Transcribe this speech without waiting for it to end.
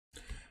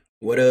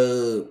What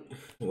up?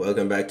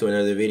 Welcome back to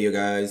another video,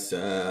 guys.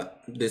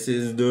 This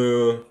is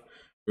the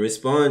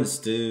response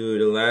to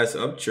the last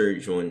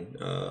UpChurch one.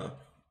 I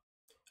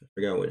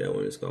forgot what that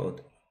one is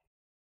called,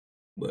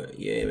 but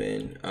yeah,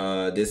 man.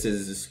 This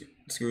is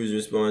Screw's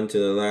response to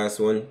the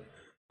last one.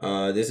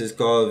 This is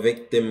called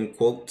Victim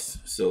Quotes.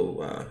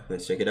 So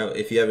let's check it out.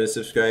 If you haven't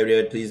subscribed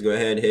yet, please go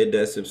ahead, hit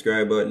that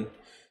subscribe button,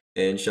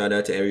 and shout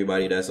out to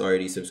everybody that's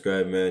already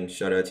subscribed, man.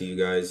 Shout out to you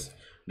guys.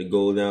 The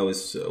goal now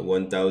is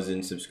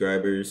 1,000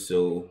 subscribers,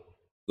 so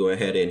go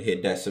ahead and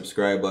hit that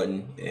subscribe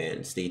button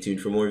and stay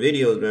tuned for more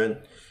videos, man.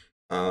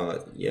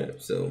 Yeah,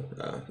 so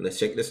let's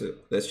check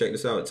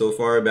this out. So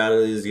far,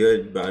 battle is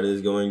good. Battle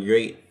is going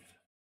great.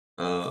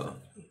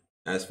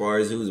 As far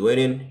as who's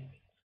winning,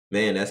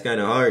 man, that's kind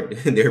of hard.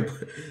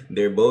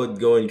 they're both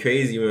going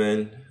crazy,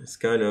 man. It's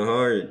kind of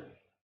hard.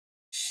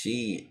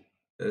 Shit,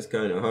 that's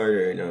kind of hard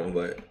right now.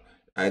 But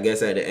I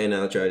guess at the end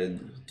I'll try to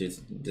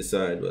just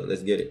decide. But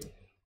let's get it.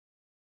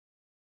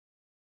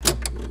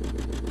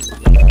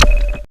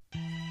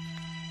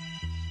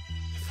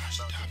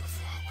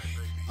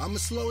 I'ma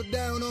slow it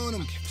down on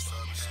them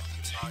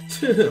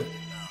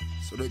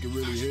so they can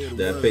really hear the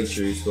That words.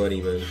 picture is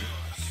funny, man.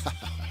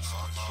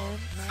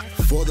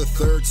 For the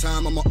third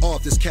time, I'ma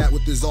off this cat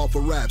with his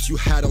awful raps. You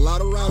had a lot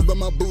of rounds by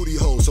my booty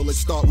hole, so let's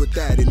start with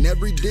that. In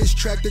every diss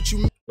track that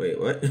you Wait,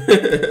 what?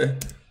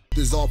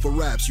 this all for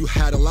raps. You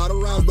had a lot of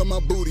rounds by my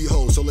booty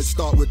hole, so let's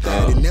start with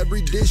that. In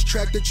every diss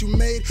track that you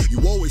made, you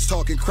always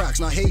talking cracks,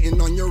 not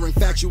hating on your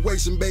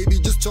infatuation, baby,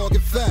 just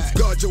talking facts.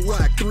 God, you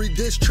whack. 3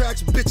 diss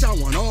tracks, bitch, I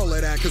want all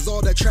of that, cause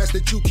all that trash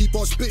that you keep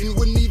on spitting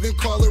wouldn't even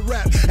call it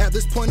rap. At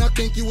this point, I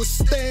think you would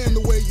stand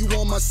the way you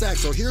on my sack,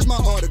 so here's my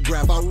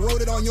autograph. I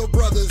wrote it on your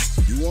brothers.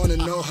 You wanna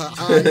know how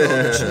I know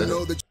that you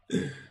know that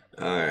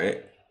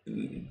Alright.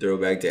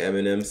 Throwback to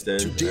Eminem's then.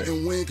 you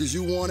didn't win cause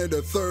you wanted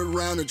a third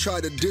round and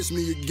tried to diss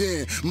me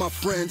again. My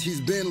friend, he's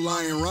been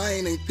lying.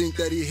 Ryan ain't think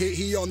that he hit.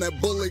 He on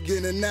that bull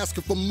again and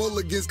asking for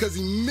mulligans cause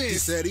he missed. He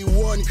said he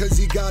won cause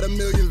he got 1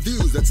 million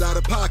views. That's out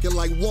of pocket,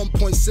 like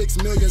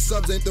 1.6 million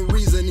subs ain't the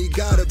reason he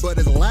got it. But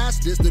his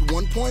last diss did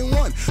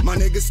 1.1. My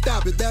nigga,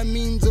 stop it. That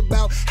means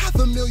about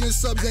 500,000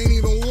 subs ain't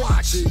even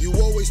watch it. You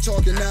always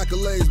talking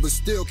accolades but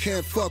still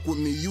can't fuck with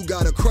me. You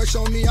got a crush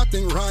on me? I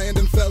think Ryan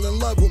done fell in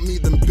love with me.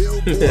 Them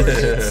Billboard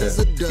hits is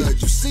a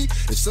dud. You see,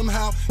 if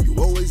somehow you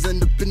always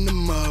end up in the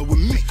mud with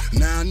me.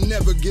 Now I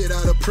never get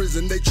out of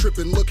prison. They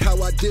tripping. Look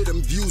how I did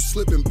them. Views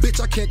slipping. Bitch,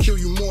 I can't kill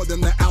you more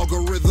than the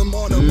algorithm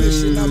on a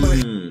mission. I'm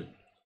a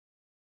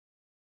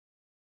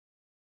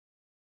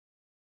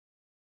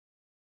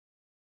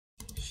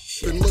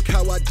and look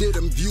how I did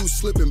them, views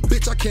slipping.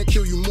 Bitch, I can't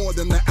kill you more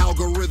than the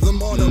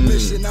algorithm on a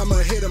mission. I'ma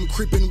hit him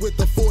creeping with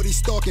the 40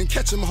 stalking,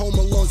 catch him home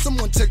alone.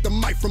 Someone take the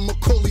mic from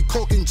Macaulay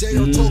Culkin,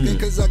 J.R. Tolkien,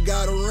 cause I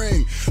got a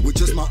ring with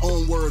just my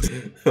own words.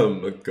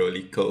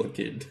 Macaulay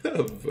Culkin.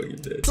 I'm fucking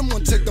dead.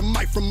 Someone take the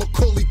mic from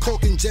Macaulay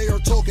Culkin, J.R.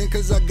 Tolkien,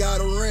 cause I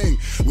got a ring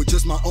with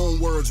just my own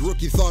words.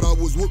 Rookie thought I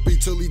was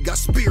Whoopi till he got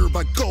speared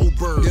by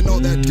Goldberg. You know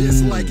that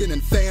disliking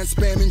and fan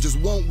spamming just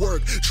won't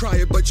work. Try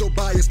it, but your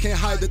bias can't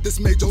hide that this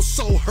made your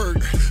soul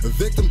hurt.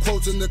 Victim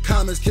quotes in the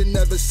comments can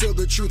never seal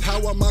the truth. How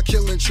am I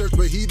killing church,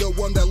 but he the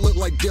one that looked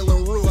like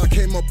Dylan Rue? I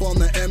came up on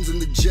the M's and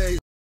the J's.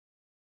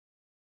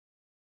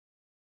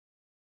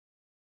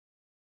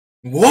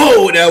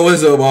 Whoa, that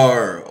was a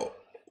bar.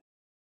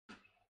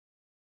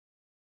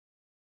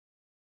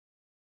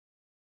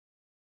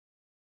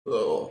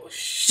 Oh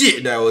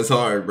shit, that was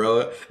hard,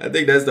 bro. I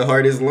think that's the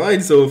hardest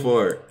line so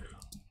far.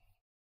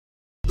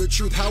 The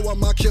truth, how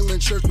am I killing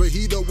church, but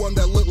he the one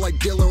that looked like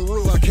Dylan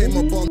Rue? I came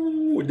up on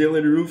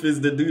Dylan Roof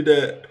is the dude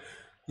that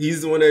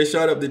he's the one that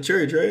shot up the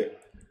church, right?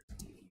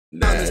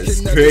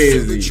 That's crazy.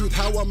 The truth,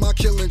 how am I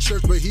killing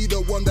church, but he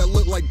the one that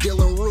looked like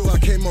Dylan Rue? I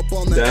came up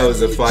on that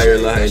was a fire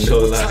line, no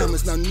lie.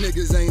 Now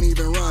niggas ain't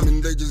even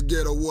rhyming, they just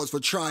get awards for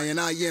trying.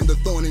 I am the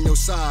thorn in your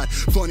side.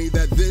 Funny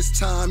that this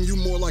time you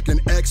more like an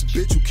ex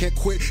bitch who can't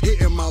quit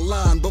hitting my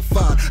line. But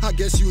fine, I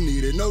guess you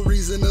need it. No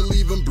reason to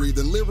leave him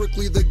breathing.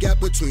 Lyrically, the gap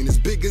between as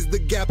big as the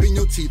gap in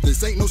your teeth.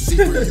 This ain't no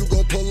secret. You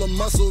gon' pull a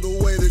muscle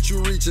the way that you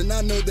reach, and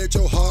I know that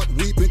your heart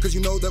weeping, cause you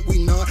know that we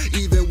not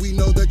even. We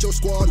know that your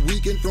squad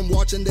weakened from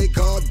watching they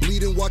guard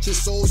bleeding. Watch your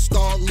soul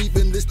start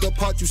leaving. This the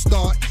part you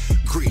start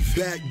grief.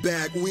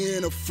 Back, we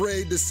ain't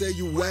afraid to say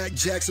you whack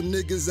jack. Some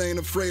niggas ain't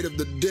afraid of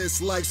the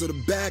dislikes or the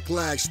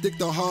backlash. Stick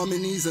the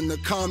harmonies and the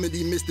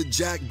comedy. Mr.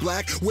 Jack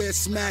Black, where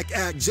smack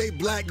act. Jay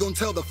Black gon'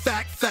 tell the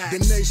facts. The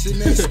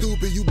nation ain't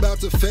stupid. You bout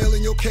to fail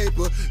in your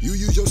caper. You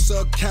use your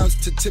sub counts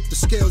to tip the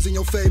scales in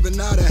your favor.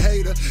 Not a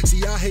hater.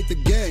 See, I hate the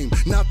game,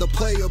 not the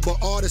player,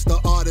 but artist the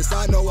artist.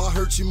 I know I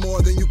hurt you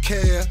more than you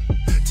care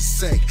to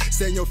say.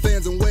 Send your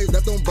fans in ways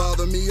that don't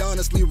bother me.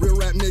 Honestly, real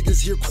rap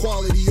niggas hear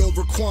quality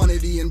over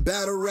quantity. In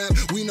battle rap,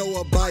 we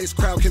know a biased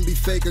crowd can be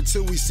fake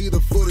until we see the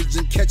footage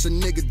and catch a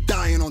nigga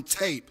dying on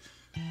tape.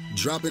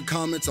 Dropping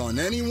comments on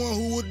anyone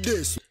who would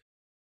diss.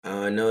 I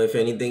don't know if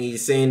anything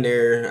he's saying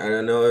there. I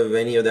don't know if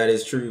any of that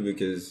is true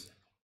because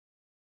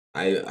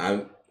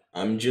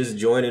I'm just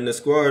joining the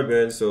squad,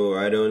 man. So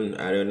I don't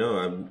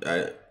know.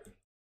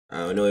 I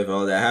don't know if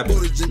all that happened.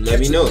 Footage and Let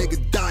me catch a know.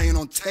 nigga dying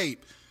on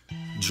tape.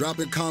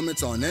 Dropping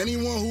comments on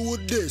anyone who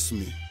would diss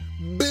me.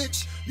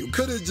 Bitch, you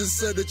could've just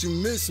said that you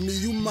miss me.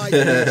 You might be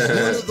one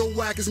of the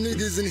wackest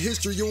niggas in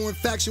history. Your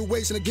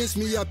infatuation against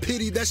me, I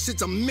pity, that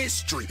shit's a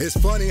mystery. It's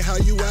funny how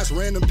you ask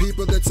random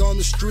people that's on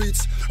the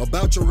streets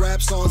about your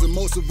rap songs, and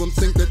most of them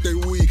think that they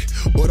weak.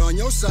 But on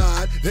your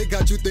side, they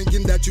got you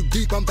thinking that you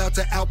deep. I'm about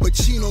to Al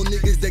Pacino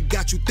niggas that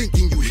got you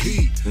thinking you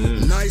heat.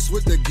 Nice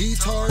with the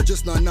guitar,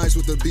 just not nice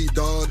with the beat,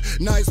 dog.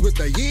 Nice with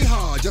the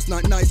yeehaw, just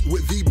not nice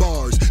with the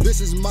bars.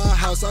 This is my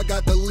house, I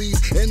got the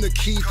lease and the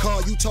key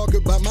card. You talk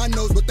about my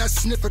nose, but that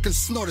sniffer can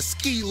snort a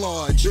ski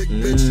lodge. Big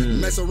bitch,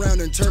 mess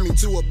around and turn me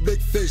to a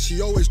big fish. He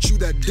always chew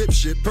that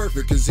dipshit,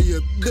 perfect, cause he a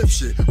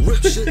dipshit.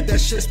 Rip shit, that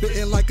shit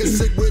spitting like a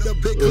sick with a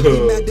big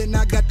cookie. Mad, then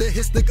I got the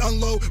hit stick,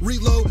 unload,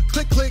 reload,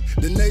 click, click.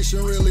 The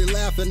nation really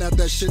laughing at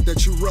that shit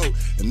that you wrote.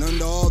 And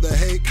under all the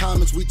hate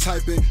comments, we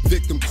typing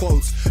victim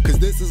quotes. Cause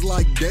this is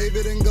like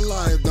David and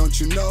Goliath, don't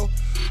you know?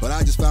 But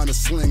I just found a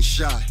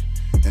slingshot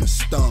and a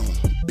stone,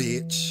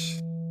 bitch.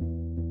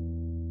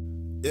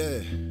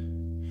 Yeah.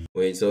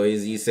 Wait, so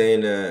is he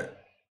saying that?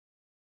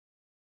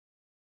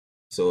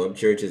 So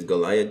UpChurch is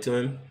Goliath to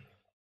him?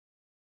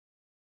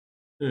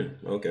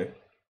 Okay.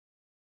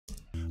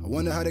 I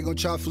wonder how they gonna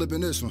chop flipping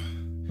this one.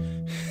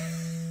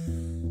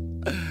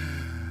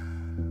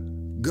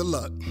 Good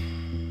luck.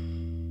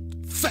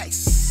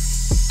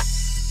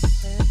 Face.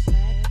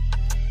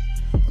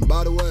 And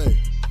by the way,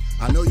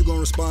 I know you're gonna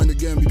respond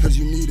again because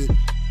you need it.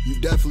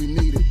 You definitely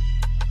need it.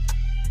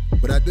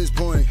 But at this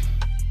point,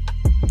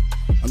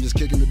 I'm just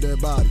kicking the dead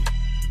body.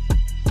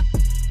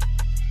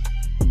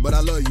 But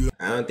I love you.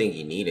 I don't think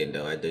he needed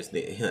though. I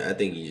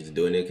think he's just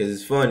doing it because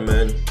it's fun,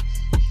 man.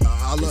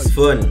 I love It's you.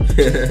 fun.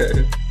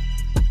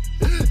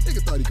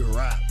 Nigga thought he could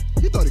rap.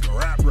 He thought he could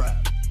rap.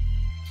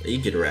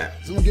 He could rap.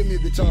 Someone give me a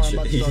guitar. I'm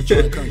about to start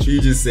trying country. You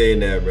just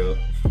saying that, bro.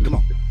 Come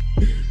on.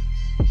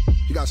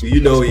 You got some.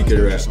 You know he got some could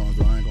bangers rap. Songs,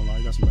 though. I ain't gonna lie.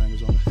 You got some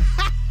bangers on there.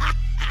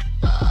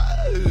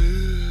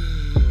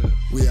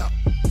 We out.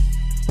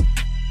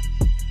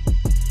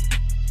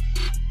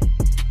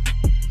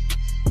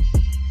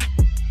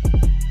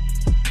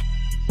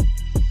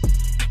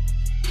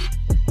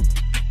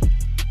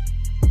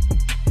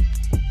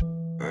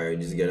 Alright,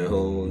 just get a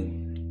whole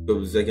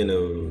couple second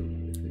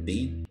of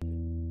beat.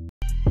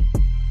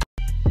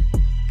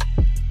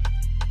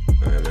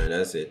 Alright, man,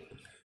 that's it.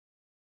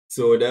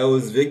 So that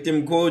was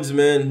victim quotes,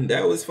 man.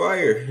 That was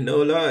fire. No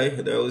lie.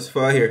 That was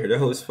fire.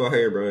 That was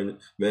fire, bro.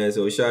 Man,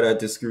 so shout out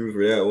to Scru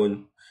for that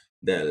one.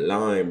 That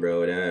line,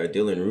 bro. That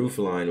Dylan Roof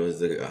line was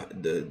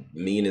the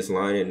meanest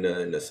line in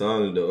the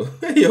song, though.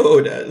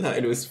 Yo, that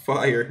line was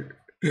fire.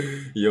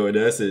 Yo,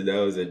 that's it. That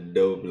was a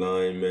dope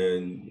line,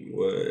 man.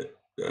 What?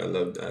 I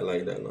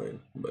like that line.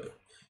 But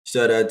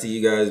shout out to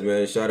you guys,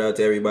 man. Shout out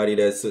to everybody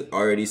that's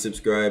already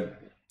subscribed.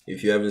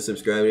 If you haven't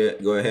subscribed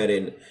yet, go ahead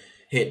and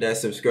hit that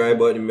subscribe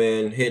button,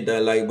 man. Hit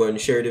that like button,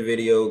 share the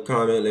video,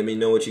 comment, let me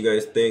know what you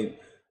guys think.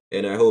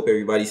 And I hope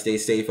everybody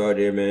stays safe out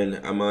there, man.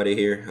 I'm out of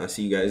here. I'll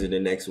see you guys in the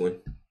next one.